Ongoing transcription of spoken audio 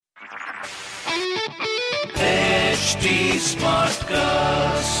HT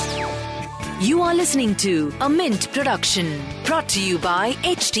Smartcast. You are listening to a Mint production brought to you by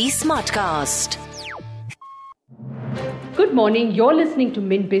HT Smartcast. Good morning. You're listening to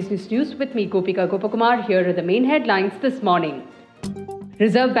Mint Business News with me, Gopika Gopakumar. Here are the main headlines this morning.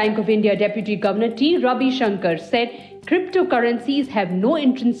 Reserve Bank of India Deputy Governor T. Ravi Shankar said cryptocurrencies have no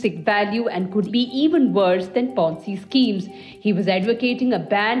intrinsic value and could be even worse than Ponzi schemes. He was advocating a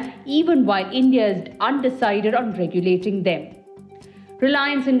ban even while India is undecided on regulating them.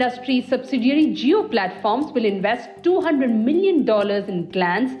 Reliance Industries subsidiary Jio Platforms will invest $200 million in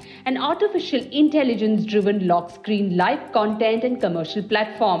Glance, an artificial intelligence-driven lock-screen live content and commercial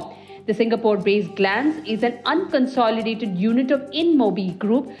platform. The Singapore-based Glance is an unconsolidated unit of InMobi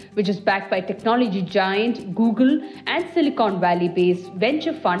Group, which is backed by technology giant Google and Silicon Valley-based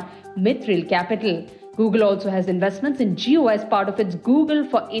venture fund Mithril Capital. Google also has investments in Jio as part of its Google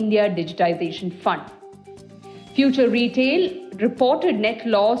for India Digitization Fund. Future Retail reported net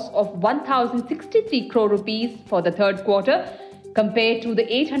loss of 1,063 crore rupees for the third quarter compared to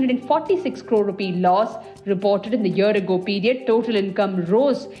the 846 crore rupee loss reported in the year-ago period. Total income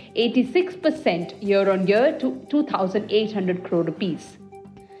rose 86% year-on-year to 2,800 crore rupees.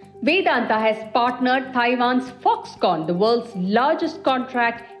 Vedanta has partnered Taiwan's Foxconn, the world's largest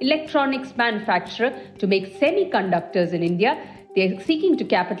contract electronics manufacturer, to make semiconductors in India. They are seeking to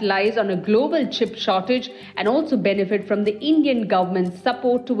capitalize on a global chip shortage and also benefit from the Indian government's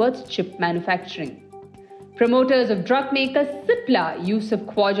support towards chip manufacturing. Promoters of drug maker Cipla, Yusuf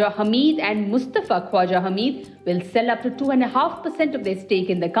Khwaja Hamid and Mustafa Khwaja Hamid, will sell up to 2.5% of their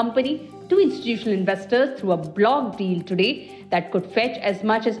stake in the company to institutional investors through a block deal today that could fetch as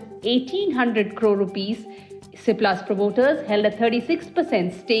much as 1,800 crore rupees. Cipla's promoters held a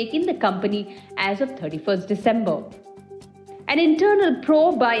 36% stake in the company as of 31st December. An internal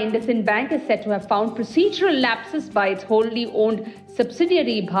probe by IndusInd Bank is said to have found procedural lapses by its wholly owned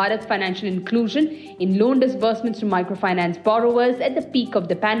subsidiary Bharat Financial Inclusion in loan disbursements to microfinance borrowers at the peak of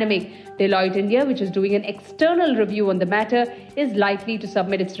the pandemic. Deloitte India, which is doing an external review on the matter, is likely to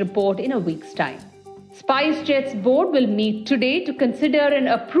submit its report in a week's time. SpiceJet's board will meet today to consider and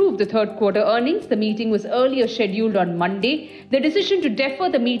approve the third quarter earnings. The meeting was earlier scheduled on Monday. The decision to defer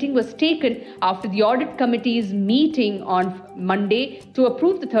the meeting was taken after the audit committee's meeting on Monday to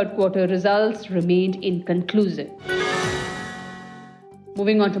approve the third quarter results remained inconclusive.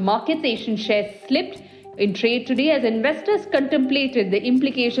 Moving on to markets, Asian shares slipped in trade today as investors contemplated the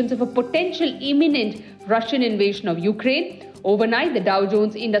implications of a potential imminent Russian invasion of Ukraine. Overnight, the Dow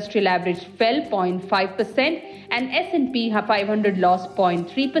Jones Industrial Average fell 0.5% and S&P 500 lost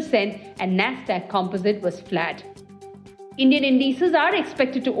 0.3% and Nasdaq Composite was flat. Indian indices are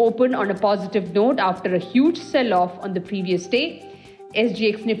expected to open on a positive note after a huge sell-off on the previous day.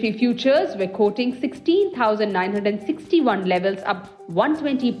 SGX Nifty futures were quoting 16,961 levels, up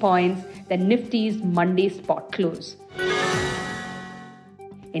 120 points than Nifty's Monday spot close.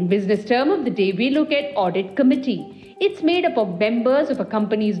 In business term of the day, we look at Audit Committee. It's made up of members of a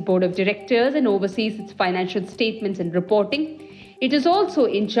company's board of directors and oversees its financial statements and reporting. It is also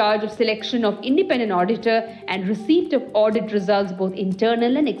in charge of selection of independent auditor and receipt of audit results, both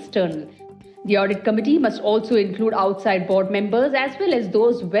internal and external. The audit committee must also include outside board members as well as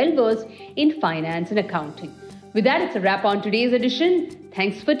those well-versed in finance and accounting. With that, it's a wrap on today's edition.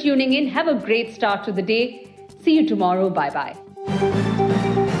 Thanks for tuning in. Have a great start to the day. See you tomorrow. Bye-bye.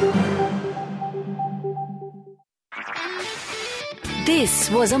 This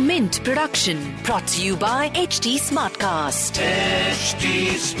was a Mint production brought to you by HT Smartcast.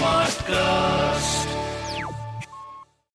 HT Smartcast.